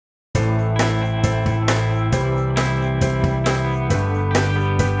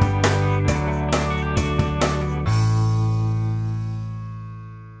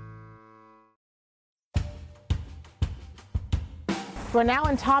We're now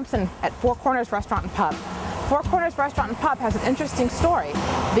in Thompson at Four Corners Restaurant and Pub. Four Corners Restaurant and Pub has an interesting story.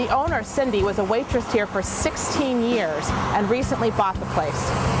 The owner, Cindy, was a waitress here for 16 years and recently bought the place.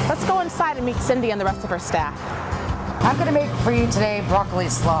 Let's go inside and meet Cindy and the rest of her staff. I'm going to make for you today broccoli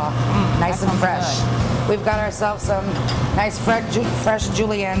slaw, nice and fresh. Good. We've got ourselves some nice fresh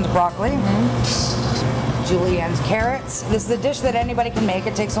julienne broccoli, julienne carrots. This is a dish that anybody can make.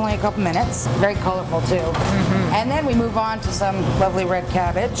 It takes only a couple minutes. Very colorful too. And then we move on to some lovely red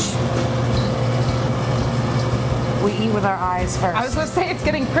cabbage. We eat with our eyes first. I was going to say it's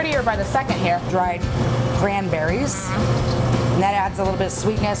getting prettier by the second here. Dried cranberries. And that adds a little bit of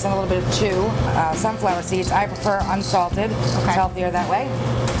sweetness and a little bit of chew. Sunflower seeds. I prefer unsalted. It's healthier that way.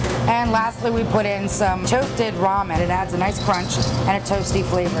 And lastly, we put in some toasted ramen. It adds a nice crunch and a toasty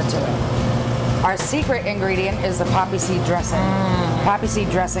flavor to it. Our secret ingredient is the poppy seed dressing. Poppy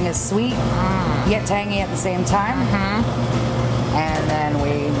seed dressing is sweet, yet tangy at the same time. And then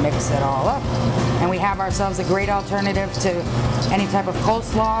we mix it all up. And we have ourselves a great alternative to any type of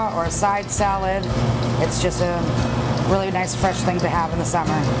coleslaw or a side salad. It's just a really nice fresh thing to have in the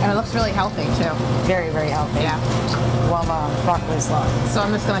summer. And it looks really healthy too. Very, very healthy. Yeah. Well, broccoli slaw. So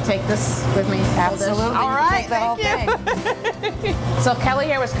I'm just going to take this with me. Absolutely. All right, thank you. So Kelly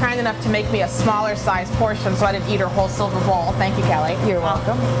here was kind enough to make me a smaller size portion so I didn't eat her whole silver bowl. Thank you, Kelly. You're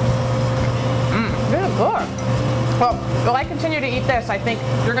welcome. Really good. Well, while I continue to eat this, I think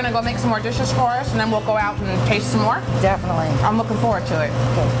you're going to go make some more dishes for us, and then we'll go out and taste some more. Definitely. I'm looking forward to it.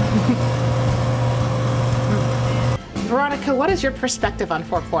 Okay. Veronica, what is your perspective on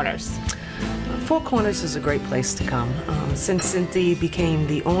Four Corners? Four Corners is a great place to come. Since Cindy became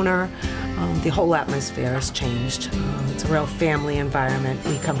the owner, the whole atmosphere has changed. It's a real family environment.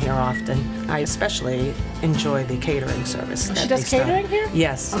 We come here often. I especially enjoy the catering service. She does catering here?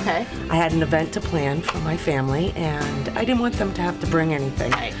 Yes. Okay. I had an event to plan for my family, and I didn't want them to have to bring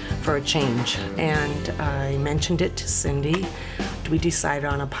anything for a change. And I mentioned it to Cindy. We decided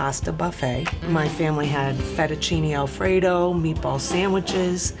on a pasta buffet. My family had fettuccine alfredo, meatball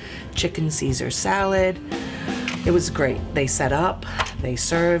sandwiches, chicken Caesar salad. It was great. They set up, they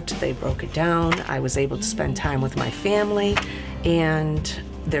served, they broke it down. I was able to spend time with my family, and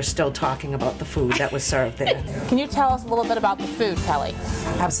they're still talking about the food that was served there. Can you tell us a little bit about the food, Kelly?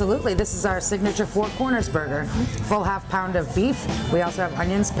 Absolutely. This is our signature Four Corners burger. Full half-pound of beef. We also have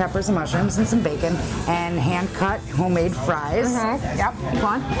onions, peppers, and mushrooms, and some bacon, and hand-cut homemade fries. Yep. Go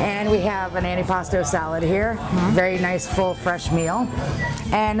on. And we have an antipasto salad here. Very nice, full, fresh meal.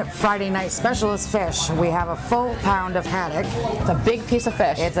 And Friday night special is fish. We have a full pound of haddock. It's a big piece of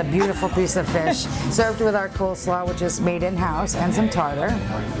fish. It's a beautiful piece of fish, served with our coleslaw, which is made in-house, and some tartar.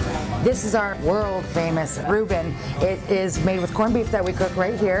 This is our world-famous Reuben. It is made with corned beef that we cook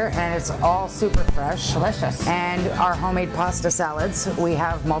right here, and it's all super fresh. Delicious. And our homemade pasta salads, we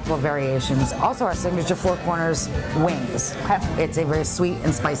have multiple variations. Also our signature Four Corners wings. Okay. It's a very sweet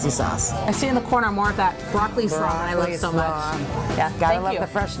and spicy sauce. I see in the corner more of that broccoli slaw I love so much. Yeah, gotta love the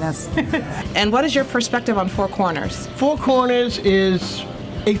freshness. And what is your perspective on Four Corners? Four Corners is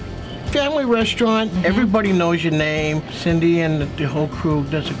a family restaurant. Everybody knows your name. Cindy and the whole crew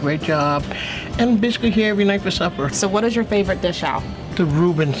does a great job. And basically here every night for supper. So what is your favorite dish, Al? The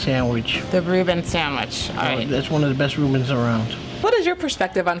Reuben sandwich. The Reuben sandwich. All right. That's one of the best Reubens around. What is your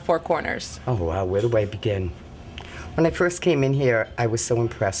perspective on Four Corners? Oh, wow, where do I begin? When I first came in here, I was so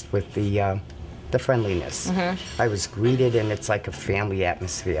impressed with the friendliness. I was greeted, and it's like a family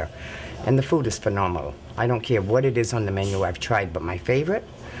atmosphere. And the food is phenomenal. I don't care what it is on the menu I've tried, but my favorite,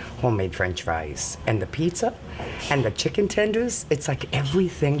 homemade French fries. And the pizza, and the chicken tenders, it's like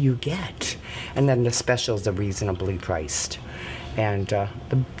everything you get. And then the specials are reasonably priced. And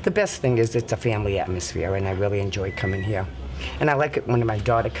the best thing is it's a family atmosphere, and I really enjoy coming here. And I like it when my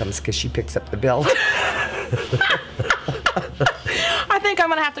daughter comes because she picks up the bill. I think I'm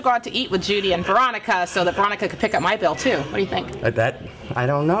going to have to go out to eat with Judy and Veronica so that Veronica could pick up my bill too. What do you think? I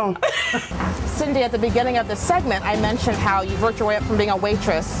don't know. Cindy, at the beginning of this segment, I mentioned how you worked your way up from being a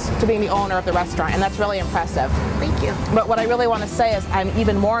waitress to being the owner of the restaurant, and that's really impressive. Thank you. But what I really want to say is I'm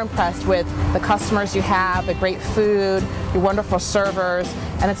even more impressed with the customers you have, the great food, your wonderful servers,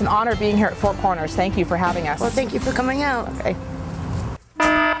 and it's an honor being here at Four Corners. Thank you for having us. Well, thank you for coming out. Okay.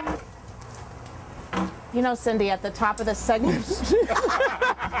 You know, Cindy, at the top of this segment,